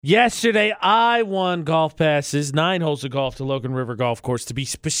Yesterday, I won golf passes, 9 holes of golf to Logan River Golf Course, to be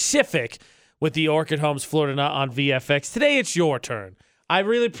specific, with the Orchid Homes Florida Nut on VFX. Today, it's your turn. I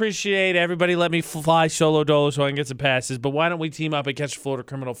really appreciate everybody let me fly solo dolo so I can get some passes, but why don't we team up and catch a Florida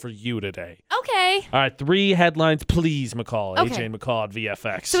criminal for you today? Okay. All right, 3 headlines, please, McCall. Okay. AJ and McCall at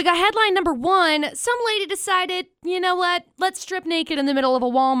VFX. So we got headline number 1. Some lady decided, you know what? Let's strip naked in the middle of a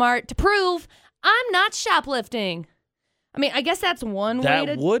Walmart to prove I'm not shoplifting. I mean, I guess that's one way to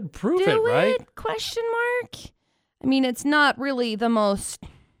that would prove do it, right? Question mark? I mean, it's not really the most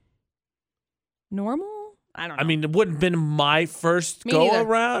normal. I don't know. I mean, it wouldn't have been my first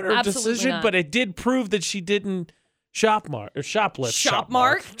go-around or Absolutely decision, not. but it did prove that she didn't shoplift.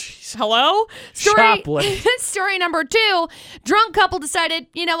 Hello? Shoplift. Story number 2. Drunk couple decided,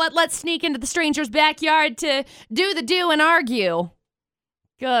 you know what, let's sneak into the stranger's backyard to do and argue.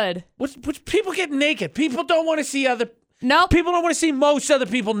 Good. Which people get naked. People don't want to see Nope. People don't want to see most other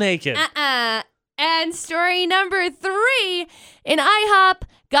people naked. And story number 3, an IHOP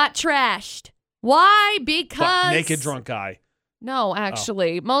got trashed. Why? Because... Naked drunk guy. No,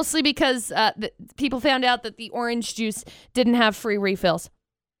 actually. Mostly because people found out that the orange juice didn't have free refills.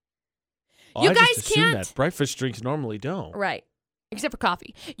 Oh, You I guys just assume can't... that. Breakfast drinks normally don't. Right. Except for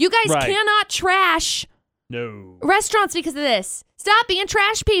coffee. You guys cannot trash restaurants because of this. Stop being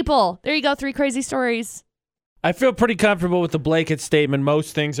trash people. There you go. 3 crazy stories. I feel pretty comfortable with the blanket statement.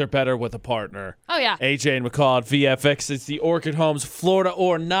 Most things are better with a partner. Oh, yeah. AJ and McCall at VFX. It's the Orchid Homes, Florida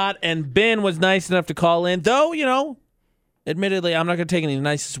or not. And Ben was nice enough to call in. Though, admittedly, I'm not going to take it in the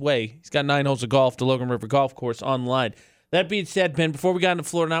nicest way. He's got 9 holes of golf to Logan River Golf Course online. That being said, Ben, before we got into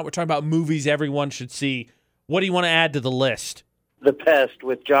Florida or not, we're talking about movies everyone should see. What do you want to add to the list? The Pest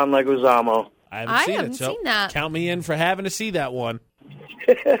with John Leguizamo. I I haven't haven't seen seen that. Count me in for having to see that one.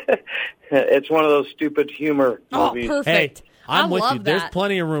 It's one of those stupid humor movies. Oh, perfect. Hey, I'm with love you. There's that.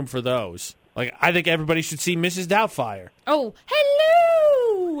 plenty of room for those. Like, I think everybody should see Mrs. Doubtfire. Oh,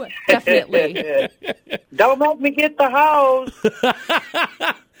 hello. Definitely. Don't make me get the house.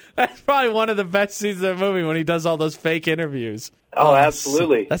 That's probably one of the best scenes of the movie when he does all those fake interviews. Oh,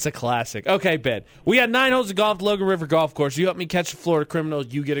 absolutely. That's a classic. Okay, Ben. We got 9 holes of golf at Logan River Golf Course. You help me catch a Florida criminal,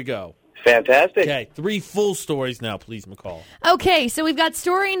 you get to go. Fantastic. Okay, 3 full stories now, please, McCall. Okay, so we've got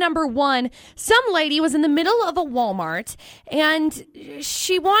story number 1. Some lady was in the middle of a Walmart, and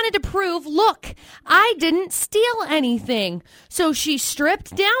she wanted to prove, look, I didn't steal anything. So she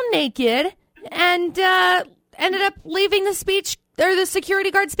stripped down naked and ended up leaving the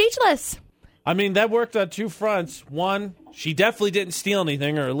security guard speechless. I mean, that worked on 2 fronts. One, she definitely didn't steal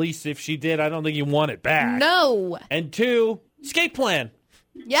anything, or at least if she did, I don't think you want it back. No. And 2, escape plan.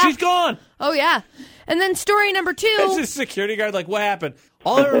 Yeah. She's gone. Oh, yeah. And then story number 2. As a security guard, like, what happened?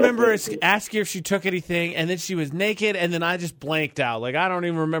 All I remember is asking if she took anything, and then she was naked, and then I just blanked out. Like, I don't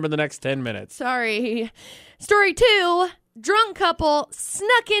even remember the next 10 minutes. Sorry. Story 2. Drunk couple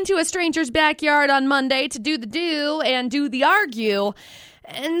snuck into a stranger's backyard on Monday to do the argue.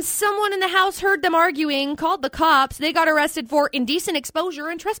 And someone in the house heard them arguing, called the cops. They got arrested for indecent exposure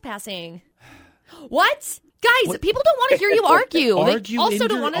and trespassing. What? Guys, people don't want to hear you argue. Argue they also in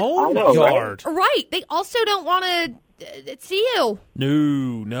don't your want own yard. Right. They also don't want to see you.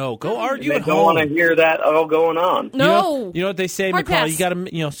 No. Go argue They at don't home. want to hear that all going on. No. You know what they say, Hard McCall? pass. You got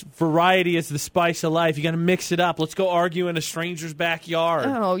to, variety is the spice of life. You got to mix it up. Let's go argue in a stranger's backyard.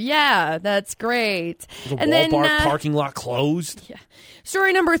 Oh, yeah. That's great. The And then Walmart parking lot closed. Yeah.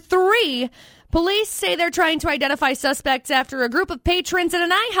 Story number 3. Police say they're trying to identify suspects after a group of patrons at an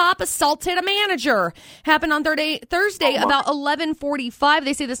IHOP assaulted a manager. Happened on Thursday about 11:45.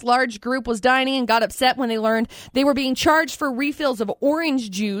 They say this large group was dining and got upset when they learned they were being charged for refills of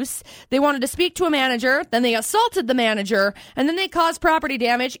orange juice. They wanted to speak to a manager, then they assaulted the manager, and then they caused property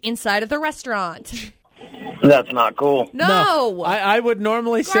damage inside of the restaurant. That's not cool. No. I would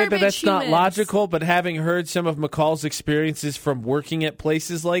normally say that Garbage that's not humans. logical, but having heard some of McCall's experiences from working at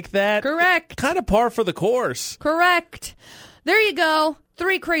places like that, Correct. kind of par for the course. Correct. There you go.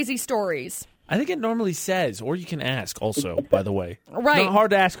 3 crazy stories. I think it normally says, or you can ask also, by the way. Right. Not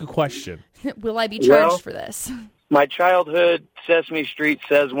hard to ask a question. Will I be charged Well- for this? My childhood Sesame Street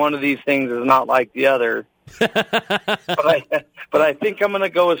says one of these things is not like the other. but I think I'm going to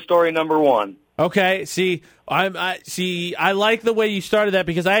go with story number 1. Okay, I like the way you started that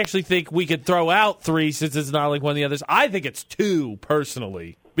because I actually think we could throw out 3 since it's not like one of the others. I think it's 2,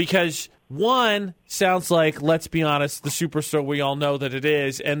 personally, because 1 sounds like, let's be honest, the superstore we all know that it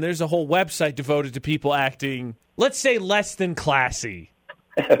is, and there's a whole website devoted to people acting, let's say, less than classy.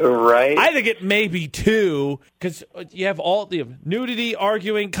 Right? I think it may be 2 because you have nudity,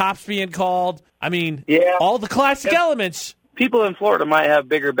 arguing, cops being called. I mean, Yeah. all the classic elements. people in Florida might have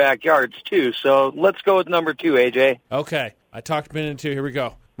bigger backyards, too. So let's go with number 2, AJ. Okay. I talked Ben into. Here we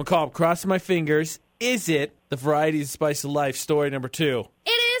go. McCall, I'm crossing my fingers. Is it the Variety of Spice of Life story number 2? It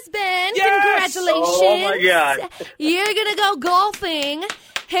is, Ben. Yes! Congratulations. Oh, my God. You're going to go golfing.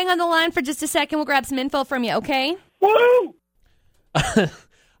 Hang on the line for just a second. We'll grab some info from you, okay? Woo!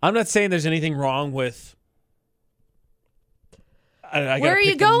 I'm not saying there's anything wrong with... I Where gotta are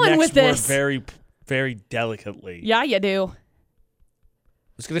you pick the going next with word this? very, very delicately. Yeah, you do.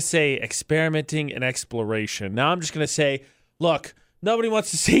 I was going to say experimenting and exploration. Now I'm just going to say, look, nobody wants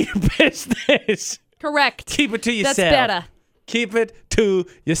to see your business. Correct. Keep it to yourself. That's better. Keep it to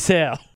yourself.